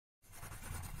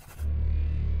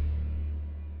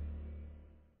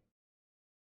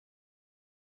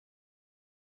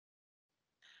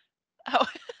Oh,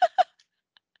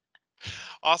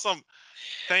 Awesome.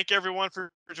 Thank everyone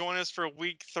for joining us for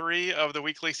week 3 of the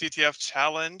weekly CTF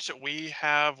challenge. We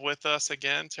have with us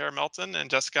again Tarah Melton and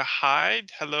Jessica Hyde.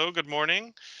 Hello, good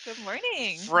morning. good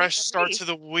morning. How's Fresh start everybody? to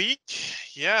the week.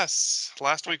 Yes,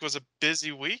 last week was a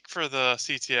busy week for the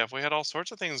CTF. We had all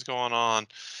sorts of things going on.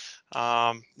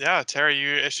 Yeah, Terry,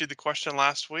 you issued the question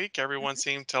last week. Everyone Mhm.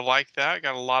 seemed to like that.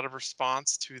 Got a lot of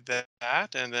response to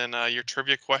that. And then your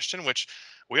trivia question, which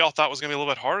we all thought was going to be a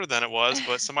little bit harder than it was,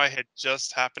 but somebody had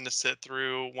just happened to sit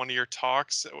through one of your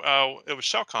talks. It was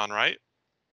ShellCon, right? I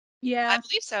Yeah.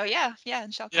 believe so. Yeah, yeah,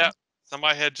 in Yeah. Shelcon.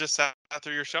 Somebody had just sat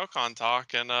through your ShellCon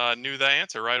talk and knew the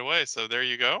answer right away. So there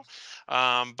you go.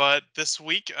 But this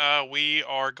week, we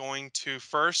are going to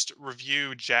first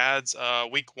review Jad's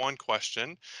week 1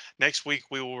 question. Next week,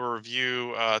 we will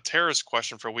review Tara's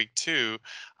question for week 2.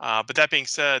 But that being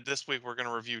said, this week we're going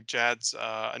to review Jad's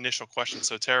initial question.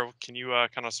 So Tara, can you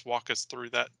kind of walk us through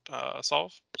that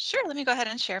solve? Sure. Let me go ahead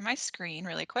and share my screen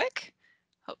really quick.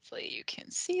 Hopefully you can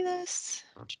see this.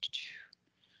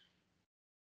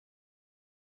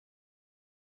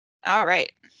 All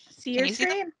right. See Can your you see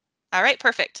that? screen? All right,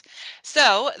 perfect.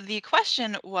 So the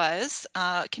question was,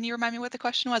 can you remind me what the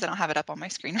question was? I don't have it up on my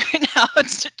screen right now.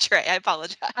 It's Trey. I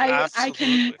apologize. I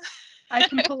can Absolutely. I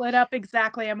can pull it up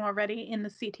exactly. I'm already in the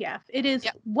CTF. It is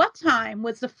Yep. what time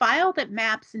was the file that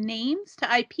maps names to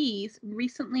IPs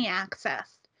recently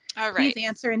accessed? All Please right.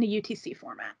 answer in the UTC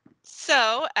format.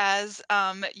 So, as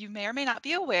you may or may not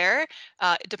be aware,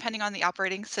 depending on the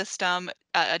operating system,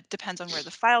 it depends on where the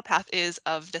file path is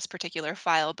of this particular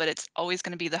file, but it's always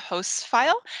going to be the host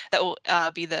file that will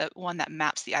be the one that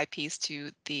maps the IPs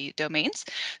to the domains.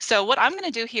 So what I'm going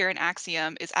to do here in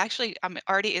Axiom is actually, I'm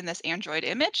already in this Android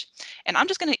image, and I'm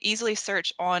just going to easily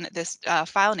search on this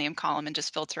file name column and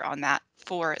just filter on that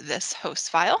for this host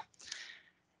file.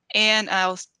 And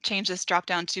I'll change this drop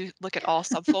down to look at all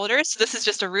subfolders. So this is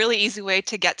just a really easy way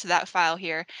to get to that file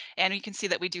here. And you can see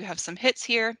that we do have some hits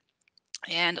here.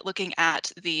 And looking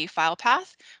at the file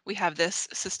path, we have this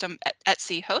system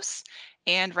etc hosts.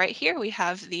 And right here we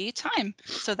have the time.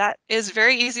 So that is a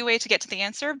very easy way to get to the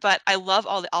answer. But I love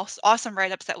all the awesome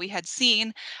write-ups that we had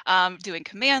seen doing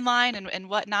command line and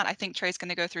whatnot. I think Trey's going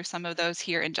to go through some of those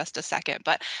here in just a second.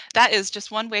 But that is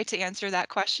just one way to answer that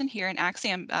question here in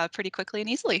Axiom pretty quickly and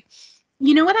easily.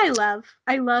 You know what I love?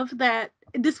 I love that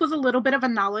this was a little bit of a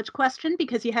knowledge question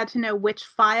because you had to know which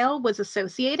file was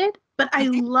associated, but I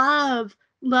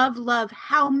love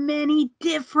how many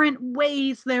different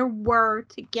ways there were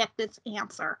to get this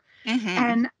answer. Mm-hmm.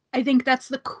 And I think that's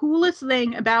the coolest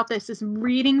thing about this is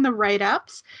reading the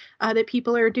write-ups that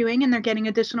people are doing and they're getting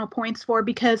additional points for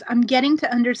because I'm getting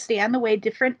to understand the way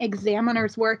different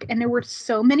examiners work. And there were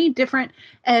so many different,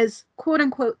 as quote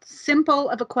unquote, simple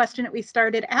of a question that we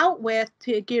started out with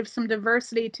to give some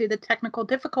diversity to the technical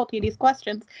difficulty of these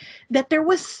questions, that there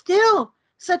was still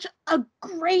such a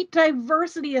great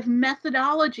diversity of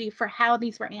methodology for how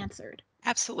these were answered.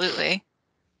 Absolutely.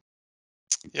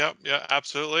 Yep, yeah,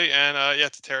 absolutely. And yeah,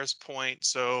 to Tara's point,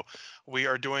 so we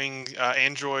are doing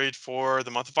Android for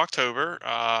the month of October.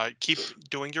 Keep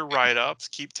doing your write-ups,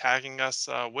 keep tagging us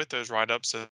with those write-ups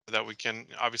so that we can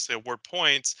obviously award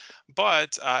points.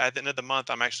 But at the end of the month,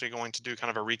 I'm actually going to do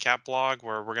kind of a recap blog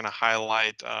where we're going to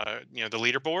highlight, the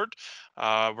leaderboard.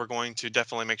 We're going to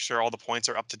definitely make sure all the points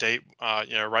are up to date,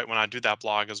 right when I do that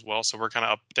blog as well. So we're kind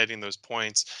of updating those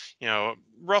points,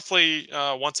 roughly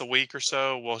once a week or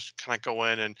so. We'll kind of go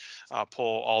in and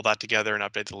pull all that together and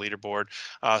update the leaderboard.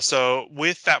 So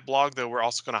with that blog, though, we're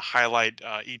also going to highlight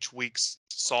each week's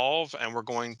solve, and we're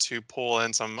going to pull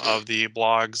in some of the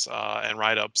blogs and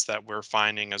write-ups that we're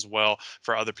finding as well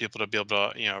for other people to be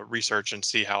able to, research and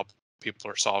see how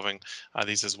people are solving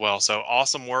these as well. So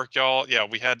awesome work, y'all. Yeah,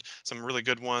 we had some really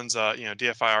good ones.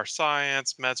 DFIR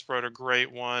Science, Mets wrote a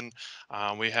great one.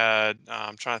 We had,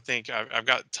 I'm trying to think, I've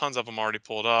got tons of them already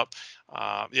pulled up.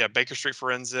 Yeah, Baker Street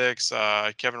Forensics,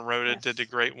 Kevin Rhoda did a Yes.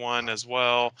 great one as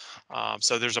well.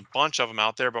 So there's a bunch of them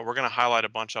out there, but we're going to highlight a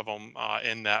bunch of them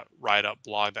in that write-up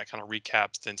blog that kind of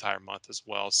recaps the entire month as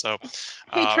well. So,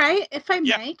 Hey Trey, if I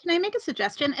yeah, may, can I make a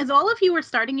suggestion? As all of you are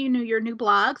starting your new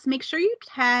blogs, make sure you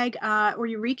tag or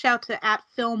you reach out to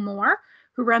 @Phil Moore,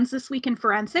 who runs This Week in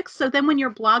Forensics. So then when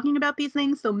you're blogging about these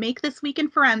things, they'll make This Week in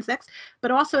Forensics, but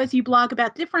also as you blog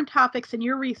about different topics in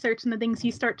your research and the things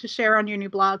you start to share on your new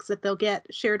blogs, that they'll get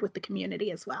shared with the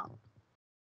community as well.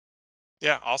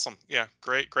 yeah, awesome. Yeah,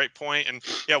 great point. And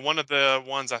yeah, one of the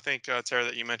ones I think, Tara,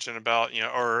 that you mentioned about,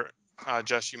 or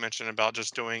Jess, you mentioned about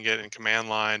just doing it in command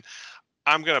line.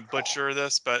 I'm gonna butcher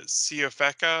this, but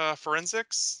CFECA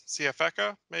Forensics,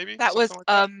 CFECA, maybe That was something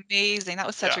like that. amazing. That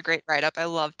was such Yeah, a great write-up. I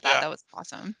loved that. yeah. That was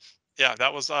awesome. Yeah,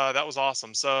 that was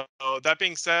awesome. So that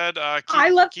being said, I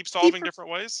love keep D solving for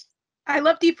different ways. I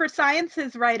love D for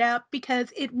Science's write up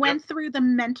because it Yep. went through the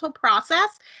mental process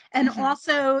and Mhm.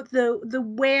 also the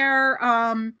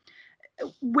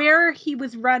where he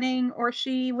was running or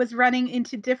she was running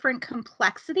into different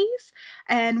complexities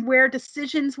and where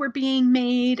decisions were being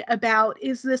made about,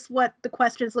 is this what the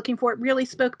question is looking for? It really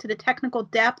spoke to the technical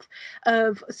depth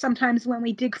of sometimes when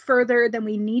we dig further than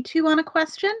we need to on a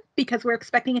question because we're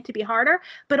expecting it to be harder,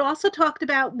 but also talked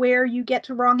about where you get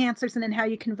to wrong answers and then how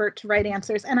you convert to right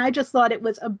answers. And I just thought it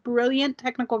was a brilliant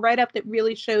technical write-up that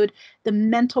really showed the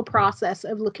mental process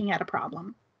of looking at a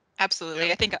problem. Absolutely.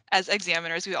 Yep. I think as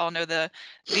examiners, we all know the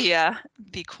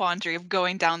quandary of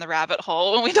going down the rabbit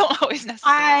hole when we don't always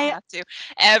necessarily I have to.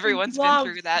 Everyone's been love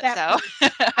through that, that so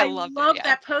post. I I loved it. love Yeah,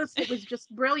 that post. It was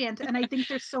just brilliant. And I think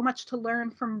there's so much to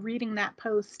learn from reading that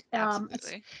post.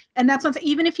 absolutely. And that's one,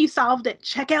 even if you solved it,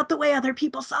 check out the way other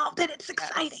people solved it. It's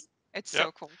exciting. Yes, it's Yep.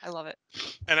 so cool. I love it.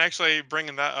 And actually,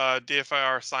 bringing that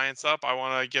DFIR science up, I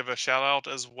want to give a shout out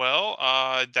as well.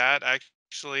 That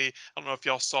actually, I don't know if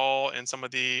y'all saw in some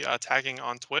of the tagging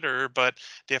on Twitter, but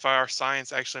DFIR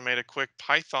science actually made a quick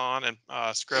Python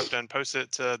and script and posted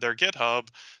it to their GitHub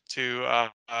to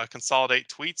consolidate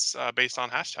tweets based on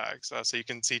hashtags, so you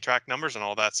can see track numbers and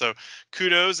all that. So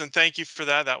kudos and thank you for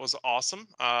that. That was awesome.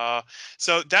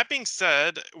 So that being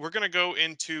said, we're going to go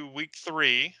into week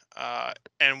 3,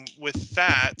 and with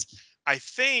that, I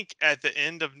think at the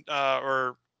end of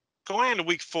or going into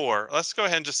week 4, let's go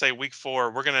ahead and just say week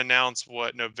 4, we're going to announce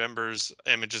what November's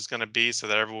image is going to be so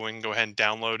that everyone can go ahead and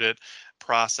download it,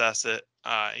 process it,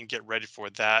 and get ready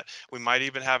for that. We might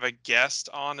even have a guest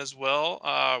on as well.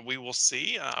 We will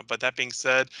see. But that being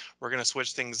said, we're going to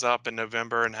switch things up in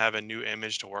November and have a new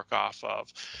image to work off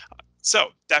of. So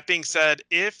that being said,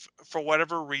 if for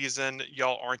whatever reason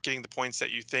y'all aren't getting the points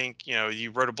that you think, you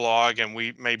wrote a blog and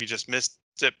we maybe just missed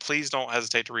it, please don't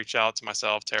hesitate to reach out to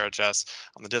myself, Tarah, Jess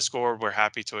on the Discord. We're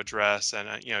happy to address and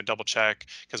double check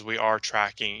because we are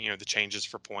tracking the changes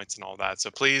for points and all that. So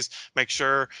please make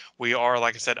sure we are,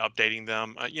 like I said, updating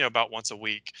them about once a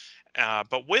week.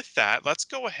 But with that, let's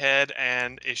go ahead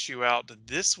and issue out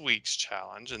this week's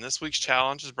challenge. And this week's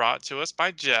challenge is brought to us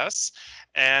by Jess.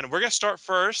 And we're going to start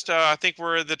first. I think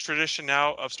we're the tradition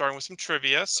now of starting with some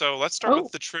trivia. So let's start with Oh,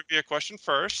 the trivia question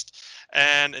first,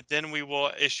 and then we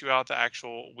will issue out the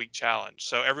actual week challenge.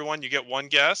 So everyone, you get one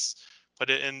guess, put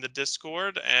it in the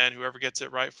Discord, and whoever gets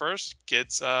it right first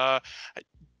gets.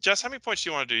 Jess, how many points do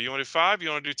you want to do? You want to do 5? You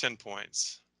want to do 10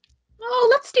 points? oh,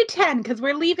 let's do 10 because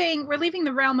we're leaving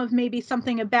the realm of maybe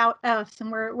something about us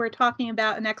and we're talking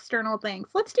about an external thing.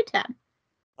 So let's do 10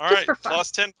 All just right, for fun.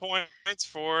 plus 10 points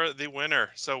for the winner.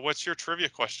 So what's your trivia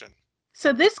question?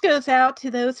 So this goes out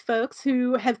to those folks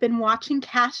who have been watching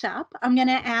Cash Up. I'm going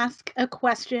to ask a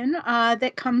question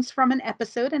that comes from an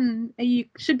episode, and you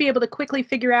should be able to quickly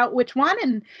figure out which one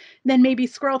and then maybe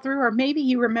scroll through, or maybe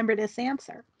you remember this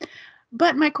answer.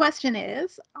 But my question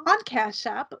is, on Cash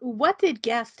Up, what did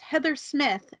guest Heather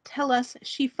Smith tell us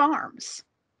she farms?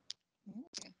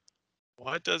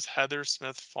 What does Heather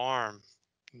Smith farm?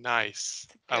 Nice.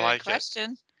 I Good like it.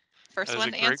 question. That First is one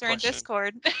a to great answer in question.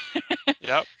 Discord.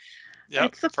 Yep.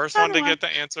 Yep. It's a First one fun to one. get the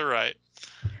answer right.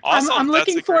 I'm Awesome. That's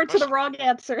looking a great forward to the question. wrong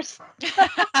answers.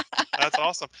 That's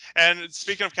awesome. And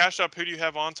speaking of Cash Up, who do you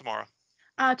have on tomorrow?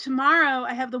 Tomorrow,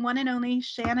 I have the one and only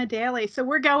Shanna Daly. So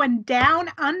we're going down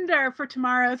under for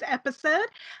tomorrow's episode,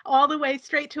 all the way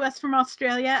straight to us from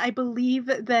Australia. I believe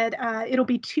that it'll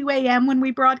be 2 a.m. when we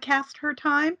broadcast her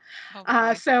time. Oh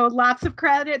boy. So lots of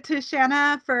credit to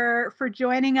Shanna for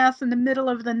joining us in the middle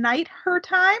of the night, her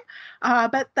time.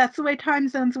 But that's the way time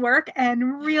zones work.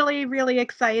 And really, really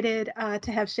excited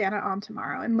to have Shanna on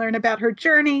tomorrow and learn about her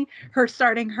journey, her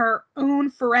starting her own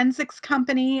forensics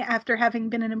company after having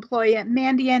been an employee at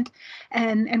Mandiant,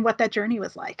 and what that journey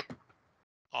was like.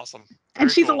 Awesome. And Very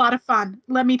she's a cool. lot of fun.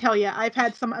 Let me tell you, I've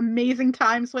had some amazing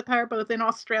times with her, both in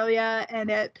Australia and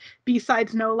at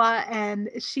B-Sides NOLA, and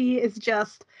she is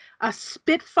just a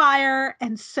spitfire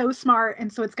and so smart,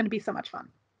 and so it's going to be so much fun.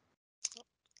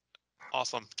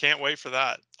 Awesome. Can't wait for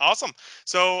that. Awesome.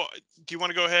 So, do you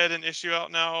want to go ahead and issue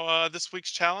out now this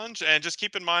week's challenge? And just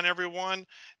keep in mind, everyone,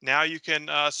 now you can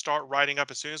start writing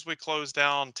up as soon as we close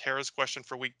down Tara's question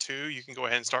for week 2. You can go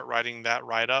ahead and start writing that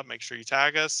write up. Make sure you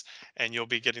tag us, and you'll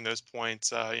be getting those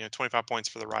points. 25 points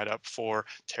for the write up for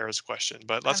Tara's question.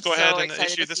 But let's I'm go ahead so and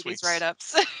excited issue to see this these week's.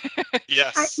 write-ups.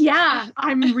 Yes. Yeah,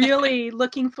 I'm really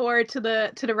looking forward to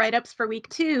the write-ups for week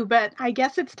 2, but I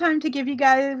guess it's time to give you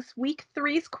guys week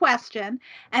 3's question.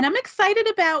 And I'm excited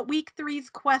about week 3's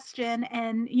question,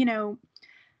 and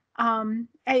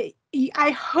I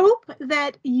hope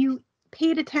that you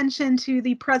paid attention to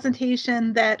the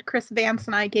presentation that Chris Vance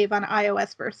and I gave on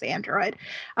iOS versus Android.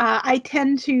 I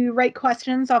tend to write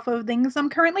questions off of things I'm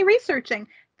currently researching.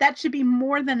 That should be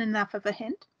more than enough of a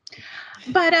hint.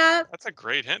 But That's a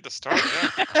great hint to start.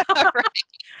 Yeah. Right.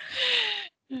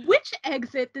 which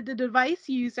exit did the device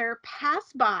user pass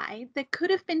by that could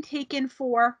have been taken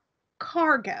for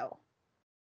cargo?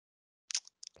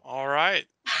 All right.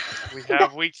 We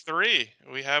have week 3.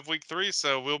 We have week 3.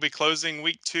 So we'll be closing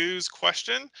week 2's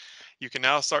question. You can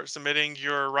now start submitting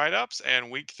your write-ups,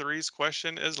 and week 3's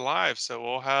question is live. So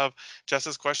we'll have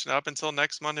Jess's question up until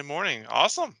next Monday morning.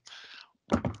 Awesome.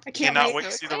 I can't Cannot wait. wait So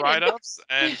to see the excited. write-ups,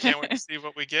 and can't wait to see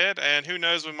what we get. And who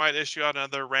knows, we might issue out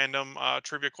another random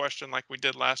trivia question like we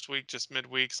did last week, just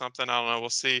midweek, something. I don't know. We'll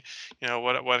see,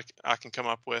 what I can come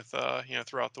up with,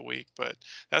 throughout the week. But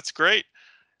that's great.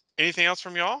 Anything else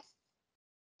from y'all?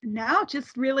 No,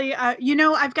 just really,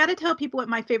 I've got to tell people what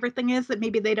my favorite thing is that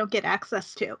maybe they don't get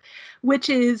access to, which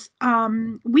is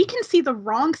we can see the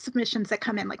wrong submissions that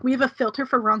come in. Like we have a filter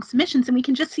for wrong submissions and we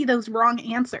can just see those wrong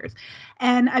answers.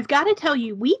 And I've got to tell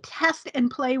you, we test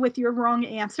and play with your wrong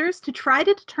answers to try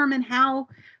to determine how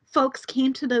folks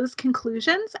came to those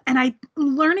conclusions. And I'm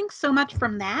learning so much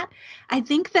from that. I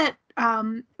think that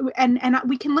and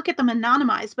we can look at them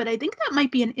anonymized, but I think that might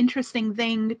be an interesting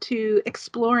thing to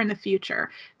explore in the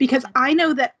future because I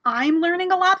know that I'm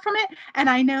learning a lot from it. And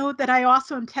I know that I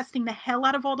also am testing the hell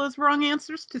out of all those wrong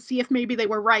answers to see if maybe they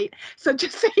were right. So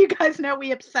just so you guys know,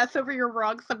 we obsess over your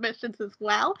wrong submissions as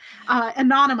well.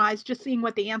 Anonymized, just seeing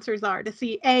what the answers are to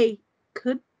see, A,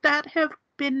 could that have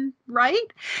been right?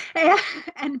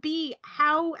 And B,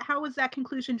 how was that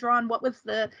conclusion drawn? What was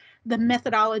the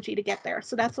methodology to get there?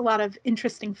 So that's a lot of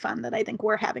interesting fun that I think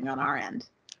we're having on our end.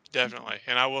 Definitely.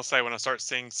 And I will say when I start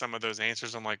seeing some of those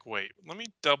answers, I'm like, wait, let me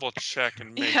double check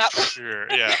and make Yep. sure.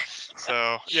 Yeah.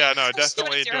 So yeah, no, Especially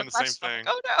when definitely it's your own doing the same question.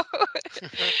 I'm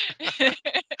thing. like, oh no.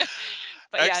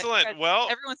 But yeah, Excellent. Well,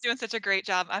 everyone's doing such a great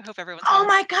job. I hope everyone's Oh having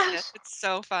my fun with it. gosh. It's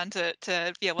so fun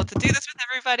to be able to do this with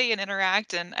everybody and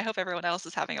interact, and I hope everyone else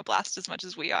is having a blast as much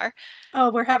as we are.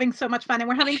 Oh, we're having so much fun and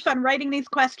we're having fun writing these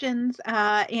questions.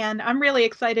 And I'm really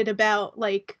excited about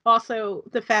like also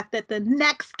the fact that the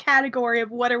next category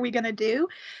of what are we going to do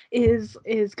is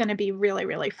going to be really,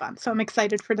 really fun. So I'm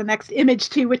excited for the next image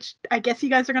too, which I guess you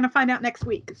guys are going to find out next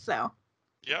week. So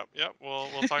yep. We'll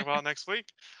talk about it next week.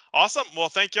 Awesome. Well,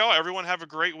 thank y'all. Everyone have a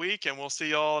great week, and we'll see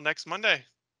y'all next Monday.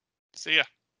 See ya.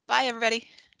 Bye, everybody.